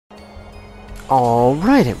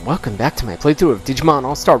Alright, and welcome back to my playthrough of Digimon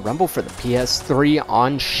All-Star Rumble for the PS3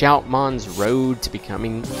 on Shoutmon's road to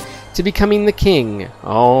becoming the king.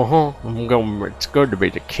 It's good to be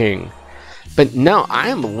the king. But no, I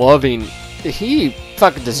am loving, he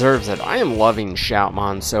fucking deserves it. I am loving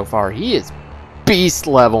Shoutmon so far. He is beast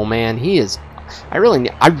level, man. He is, I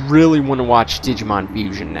really want to watch Digimon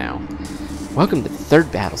Fusion now. Welcome to the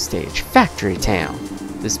third battle stage, Factory Town.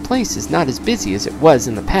 This place is not as busy as it was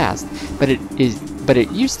in the past, but it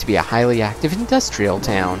used to be a highly active industrial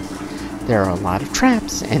town. There are a lot of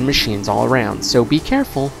traps and machines all around, so be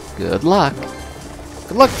careful. Good luck.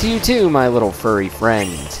 Good luck to you too, my little furry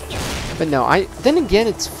friend. But no, then again,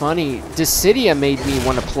 it's funny. Dissidia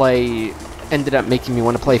ended up making me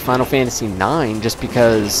want to play Final Fantasy IX just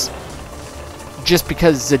because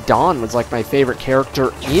Zidane was like my favorite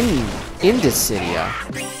character in Dissidia.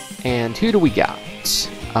 And who do we got?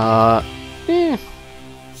 Got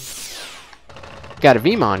a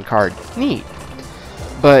Vmon card. Neat.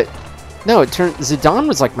 But no, Zidane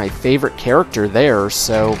was like my favorite character there,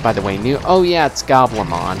 so by the way, oh yeah, it's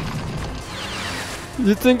Goblimon.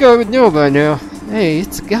 You'd think I would know by now. Hey,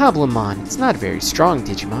 it's Goblimon. It's not a very strong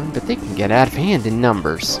Digimon, but they can get out of hand in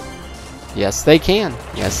numbers. Yes, they can.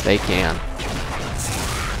 Yes, they can.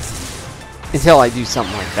 Until I do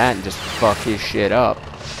something like that and just fuck his shit up.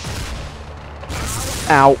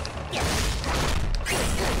 Ow.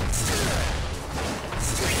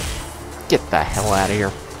 Get the hell out of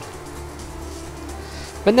here.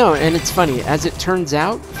 But no, and it's funny, as it turns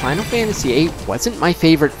out, Final Fantasy VIII wasn't my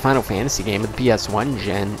favorite Final Fantasy game of the PS1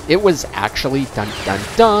 gen. It was actually, dun dun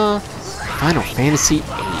dun, Final Fantasy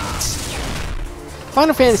VIII.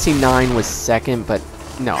 Final Fantasy IX was second, but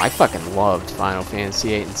no, I fucking loved Final Fantasy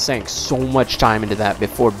VIII and sank so much time into that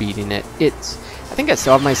before beating it. I think I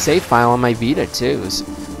still have my save file on my Vita, too.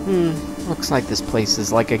 Looks like this place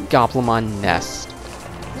is like a Goblimon nest.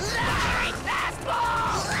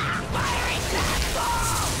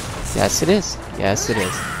 Yes, it is. Yes, it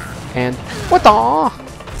is. And, what the?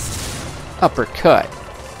 Uppercut.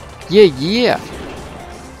 Yeah, yeah.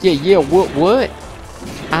 Yeah, yeah, what?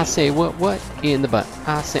 I say what? In the butt.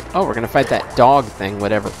 I say, oh, we're gonna fight that dog thing,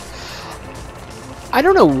 whatever. I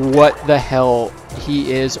don't know what the hell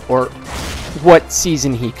he is, or what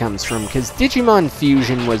season he comes from, because Digimon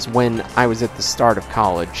Fusion was when I was at the start of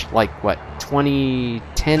college. Like, what,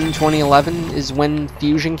 2010, 2011 is when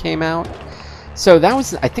Fusion came out? So that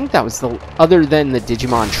was, I think that was other than the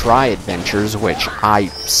Digimon Tri-Adventures, which I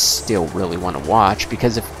still really want to watch,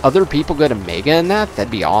 because if other people go to Mega in that,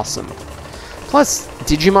 that'd be awesome. Plus,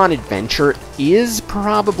 Digimon Adventure is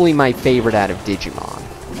probably my favorite out of Digimon.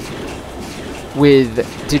 With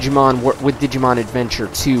Digimon Adventure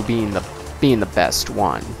 2 being the best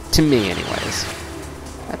one. To me, anyways.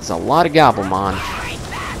 That's a lot of Goblimon.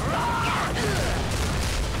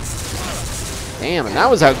 Damn, and that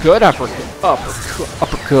was a good uppercut.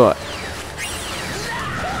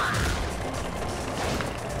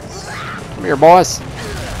 Come here, boys.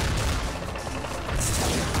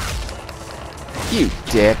 You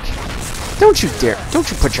dick. Don't you dare. Don't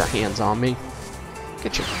you put your hands on me.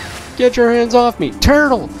 Get your hands off me.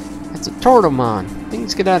 Turtle! That's a Turtlemon.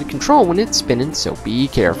 Things get out of control when it's spinning, so be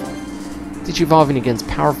careful. Digivolving against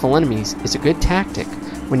powerful enemies is a good tactic.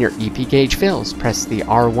 When your EP gauge fills, press the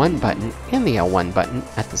R1 button and the L1 button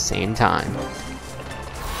at the same time.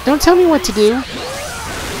 Don't tell me what to do.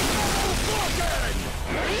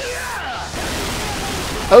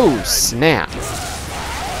 Oh, snap.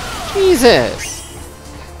 Jesus!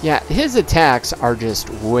 Yeah, his attacks are just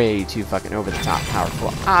way too fucking over-the-top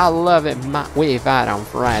powerful. I love it. We fight on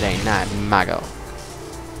Friday Night Mago.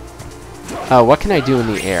 What can I do in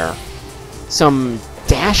the air? Some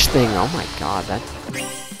dash thing. Oh my god, that...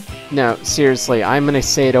 No, seriously, I'm gonna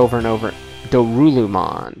say it over and over.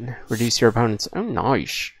 Dorulumon. Reduce your opponent's... Oh,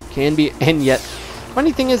 nice. Can be... And yet,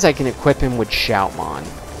 funny thing is I can equip him with Shoutmon.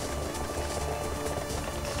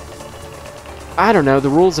 I don't know, the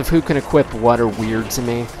rules of who can equip what are weird to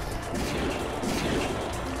me.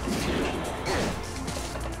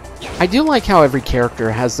 I do like how every character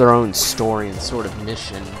has their own story and sort of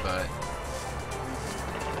mission, but...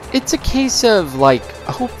 It's a case of, like,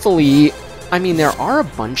 hopefully... I mean, there are a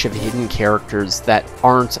bunch of hidden characters that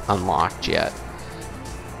aren't unlocked yet.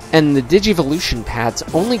 And the Digivolution pads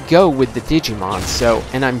only go with the Digimon, so...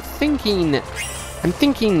 And I'm thinking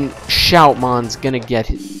Shoutmon's gonna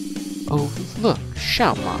get... Oh, look,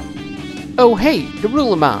 Shoutmon. Oh, hey,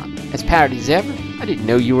 Dorulumon. As powered as ever? I didn't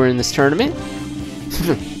know you were in this tournament.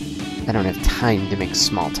 I don't have time to make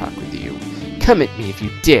small talk with you. Come at me if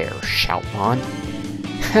you dare, Shoutmon.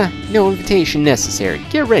 No invitation necessary.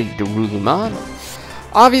 Get ready, Dorulumon.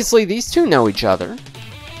 Obviously, these two know each other.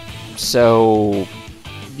 So,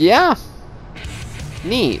 yeah.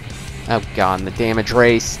 Neat. Oh god, the damage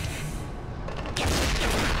race.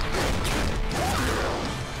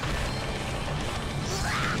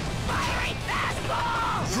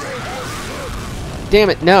 Damn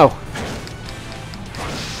it, no.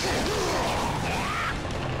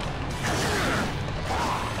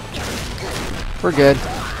 We're good.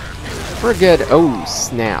 We're good. Oh,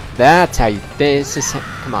 snap. That's how you... This is...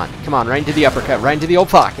 Come on. Come on. Right into the uppercut. Right into the old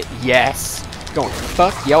pocket. Yes. Going to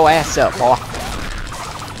fuck yo ass up, boy.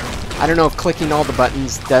 I don't know if clicking all the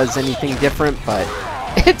buttons does anything different, but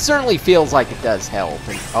it certainly feels like it does help.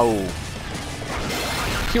 And, oh.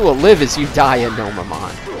 You will live as you die,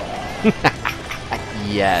 Anomamon.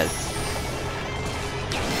 Yes.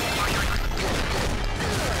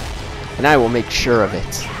 And I will make sure of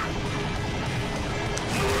it.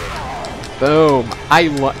 Boom. I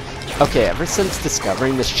love... Okay, ever since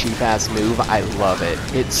discovering this cheap-ass move, I love it.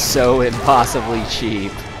 It's so impossibly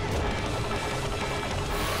cheap.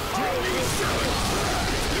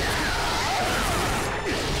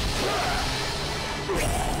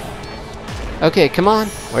 Okay, come on.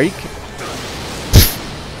 Where you...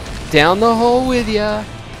 Down the hole with ya.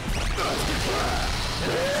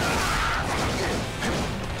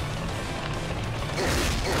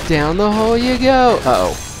 Down the hole you go.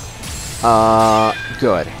 Uh-oh.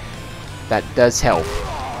 Good. That does help.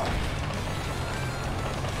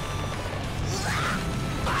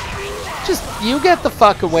 Just, you get the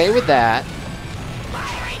fuck away with that.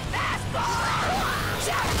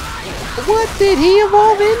 What did he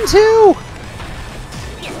evolve into?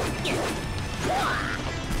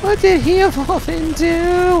 What did he evolve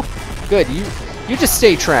into? Good, you just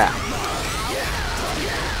stay trapped.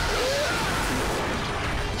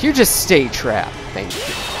 You just stay trapped. Thank you.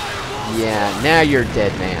 Yeah, now you're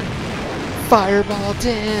dead, man. Fireball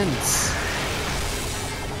dance.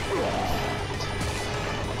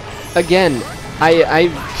 Again, I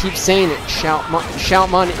keep saying it.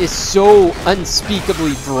 Shoutmon is so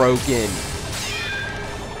unspeakably broken.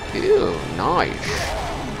 Ew, nice.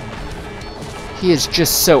 He is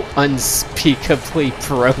just so unspeakably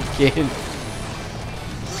broken.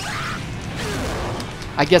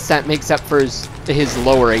 I guess that makes up for his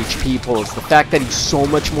lower HP pulls. The fact that he's so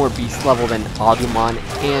much more beast level than Agumon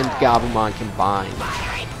and Gabumon combined.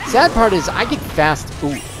 Sad part is I get fast. Ooh.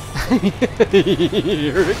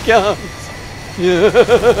 Here it comes.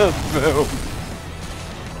 Boom.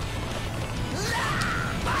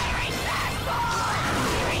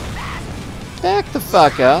 Back the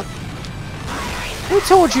fuck up. Who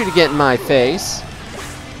told you to get in my face?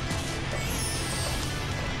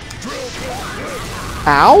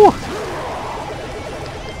 Ow!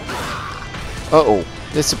 Uh-oh.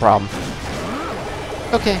 This is a problem.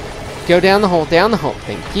 Okay. Go down the hole, down the hole.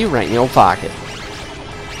 Thank you, right in the old pocket.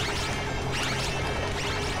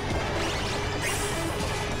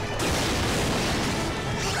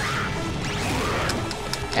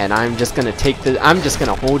 And I'm just gonna I'm just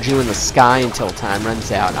gonna hold you in the sky until time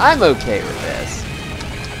runs out. I'm okay with this.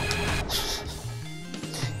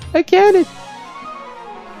 Again,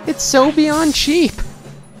 it's so beyond cheap.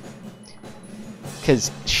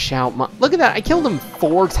 Because Shoutmon... Look at that, I killed him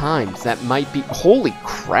 4 times. That might be... Holy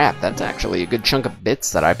crap, that's actually a good chunk of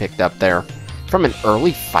bits that I picked up there. From an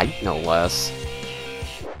early fight, no less.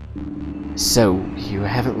 So, you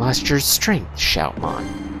haven't lost your strength, Shoutmon.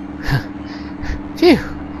 Phew,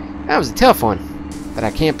 that was a tough one. But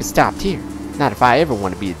I can't be stopped here. Not if I ever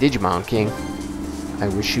want to be a Digimon King. I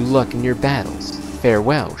wish you luck in your battles.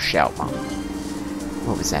 Farewell, Shoutmon.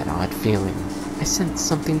 What was that odd feeling? I sensed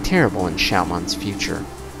something terrible in Shoutmon's future.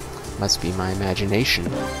 Must be my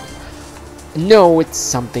imagination. No, it's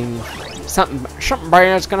something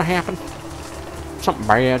bad's gonna happen. Something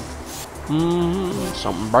bad.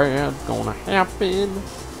 Something bad gonna happen.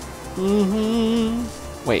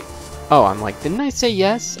 Wait. Oh, I'm like, didn't I say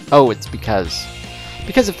yes? Oh, it's because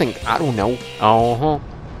of things. I don't know.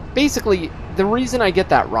 Basically, the reason I get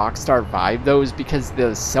that Rockstar vibe, though, is because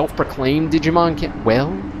the self-proclaimed Digimon can...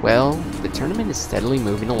 Well, the tournament is steadily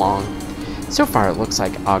moving along. So far, it looks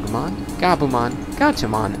like Agumon, Gabumon,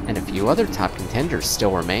 Gatomon, and a few other top contenders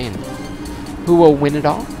still remain. Who will win it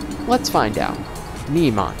all? Let's find out.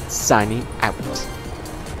 Neemon signing out.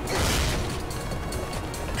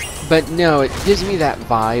 But no, it gives me that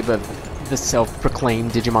vibe of the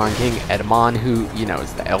self-proclaimed Digimon King, Edamon, who, you know,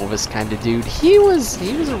 is the Elvis kind of dude. He was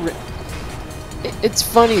a... It's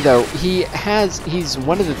funny, though. He's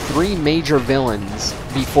one of the 3 major villains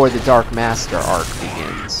before the Dark Master arc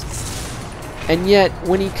begins. And yet,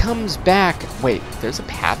 when he comes back... Wait, there's a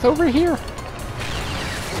path over here?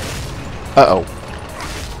 Uh-oh.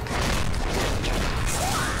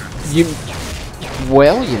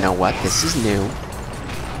 Well, you know what? This is new.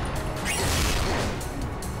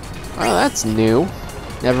 Oh, that's new.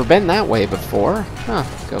 Never been that way before. Huh,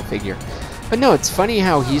 go figure. But no, it's funny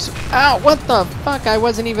how he's... Ow, what the fuck? I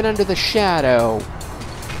wasn't even under the shadow.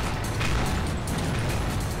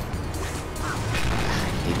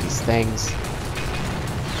 I hate these things.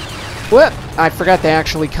 Whoop! I forgot they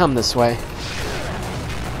actually come this way.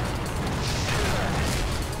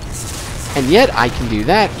 And yet, I can do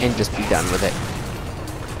that and just be done with it.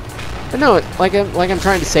 But no, like I'm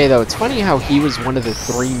trying to say though, it's funny how he was one of the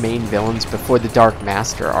 3 main villains before the Dark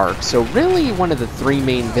Master arc. So really one of the 3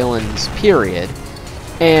 main villains, period.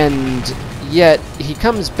 And yet he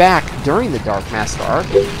comes back during the Dark Master arc.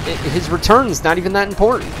 His return's not even that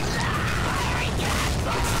important.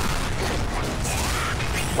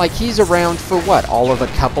 Like he's around for what? All of a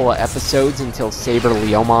couple of episodes until Saber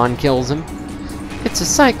Leomon kills him. It's a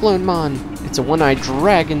Cyclonemon. It's a one-eyed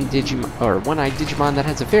dragon Digimon, or one-eyed Digimon that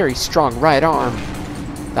has a very strong right arm.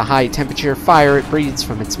 The high temperature fire it breathes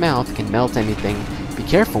from its mouth can melt anything. Be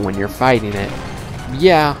careful when you're fighting it.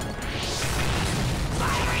 Yeah.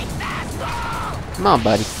 Come on,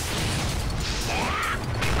 buddy.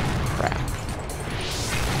 Crap.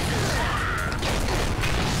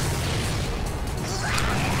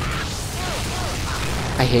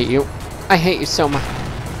 I hate you. I hate you so much.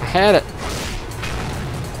 I had it.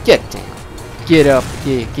 Get down. Get up,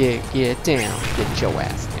 get down. Get your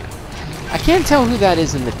ass down. I can't tell who that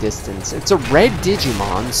is in the distance. It's a red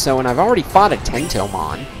Digimon, and I've already fought a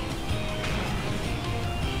Tentomon.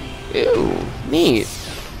 Ew, neat.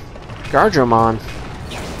 Gardromon.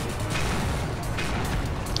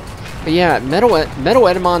 But yeah, Metal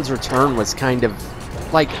Edamon's return was kind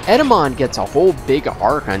of... Like, Edamon gets a whole big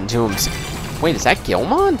arc unto himself. Wait, is that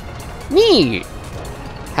Gilmon? Neat!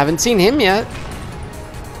 Haven't seen him yet.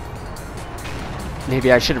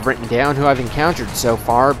 Maybe I should have written down who I've encountered so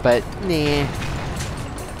far, but nah.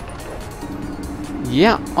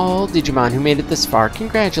 Yeah, all Digimon who made it this far,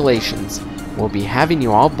 congratulations. We'll be having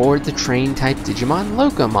you all board the train-type Digimon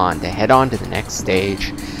Locomon to head on to the next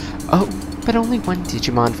stage. Oh, but only one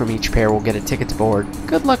Digimon from each pair will get a ticket to board.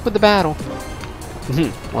 Good luck with the battle.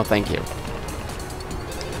 Well, thank you.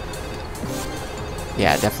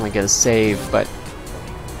 Yeah, definitely get a save, but...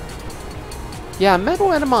 Yeah, Metal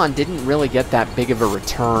Edamon didn't really get that big of a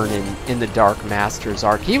return in the Dark Masters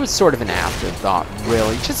arc. He was sort of an afterthought,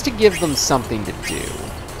 really, just to give them something to do.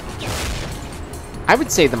 I would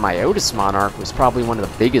say the Myotismon arc was probably one of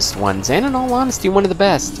the biggest ones, and in all honesty, one of the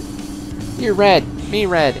best. You're red, me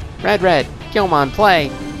red, red, Gilmon, play!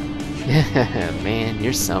 Man,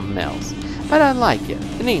 you're something else. But I like it.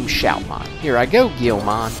 The name's Shoutmon. Here I go,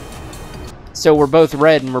 Gilmon. So we're both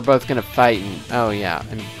red, and we're both gonna fight, and... Oh, yeah,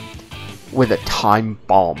 and... with a time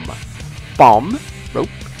bomb. Bomb. Rope.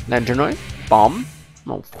 Lanternoid. Bomb.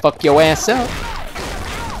 I'm gonna fuck your ass up.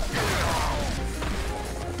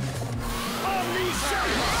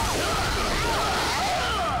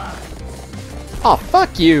 Oh,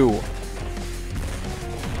 fuck you.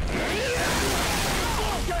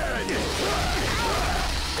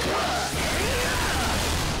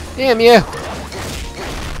 Damn you.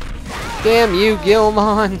 Damn you,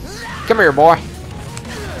 Gilmon. Come here, boy.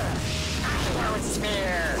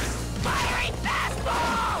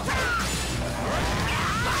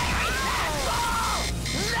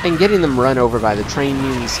 And getting them run over by the train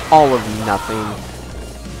means all of nothing.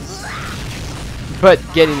 But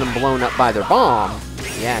getting them blown up by their bomb,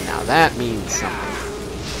 yeah, now that means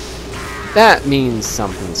something. That means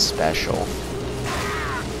something special.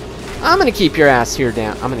 I'm gonna keep your ass here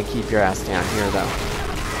down. I'm gonna keep your ass down here, though.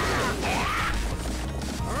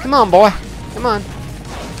 Come on, boy. Come on.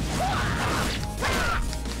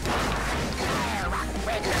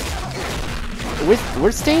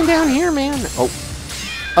 We're staying down here, man.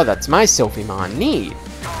 Oh, that's my Sophimon. Neat.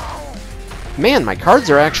 Man, my cards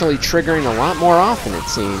are actually triggering a lot more often, it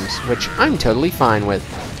seems, which I'm totally fine with.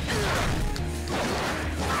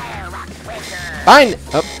 Fine!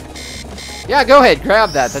 Oh. Yeah, go ahead,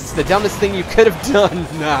 grab that. That's the dumbest thing you could have done.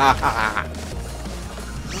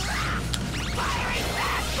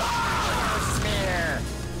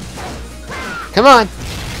 Come on!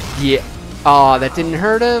 Yeah. Aw, that didn't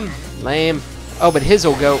hurt him. Lame. Oh, but his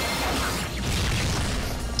will go...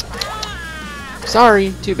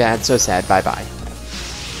 Sorry, too bad, so sad, bye-bye.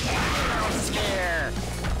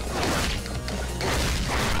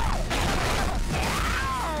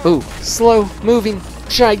 Ooh, slow moving,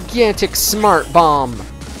 gigantic smart bomb.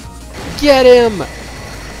 Get him!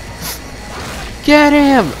 Get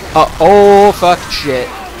him! Oh, fuck shit.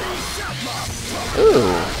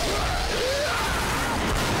 Ooh.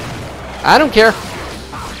 I don't care.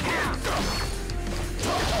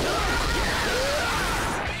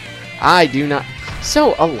 I do not.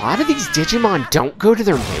 So, a lot of these Digimon don't go to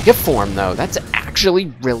their Mega form, though. That's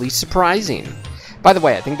actually really surprising. By the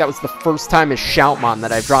way, I think that was the first time as Shoutmon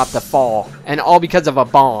that I dropped a fall, and all because of a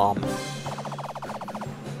bomb.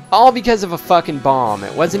 All because of a fucking bomb.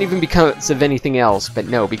 It wasn't even because of anything else, but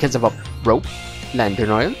no, because of a rope,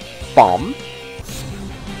 lantern oil, bomb.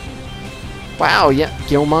 Wow, yeah,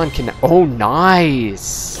 Gilmon can... Oh,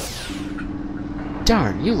 nice!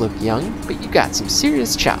 Darn, you look young, but you got some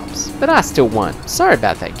serious chops. But I still won. Sorry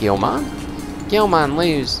about that, Gilmon. Gilmon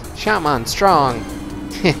lose, Shoutmon strong.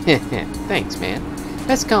 Thanks, man.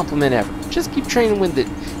 Best compliment ever. Just keep training with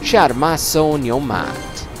the shout of my soul in your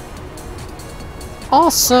mind.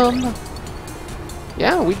 Awesome!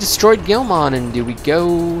 Yeah, we destroyed Gilmon, and do we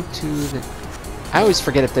go to the... I always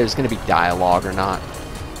forget if there's going to be dialogue or not.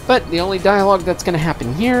 But the only dialogue that's going to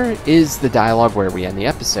happen here is the dialogue where we end the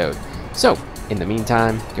episode. So, in the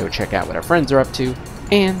meantime, go check out what our friends are up to,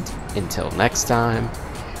 and until next time,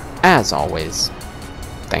 as always,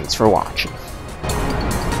 thanks for watching.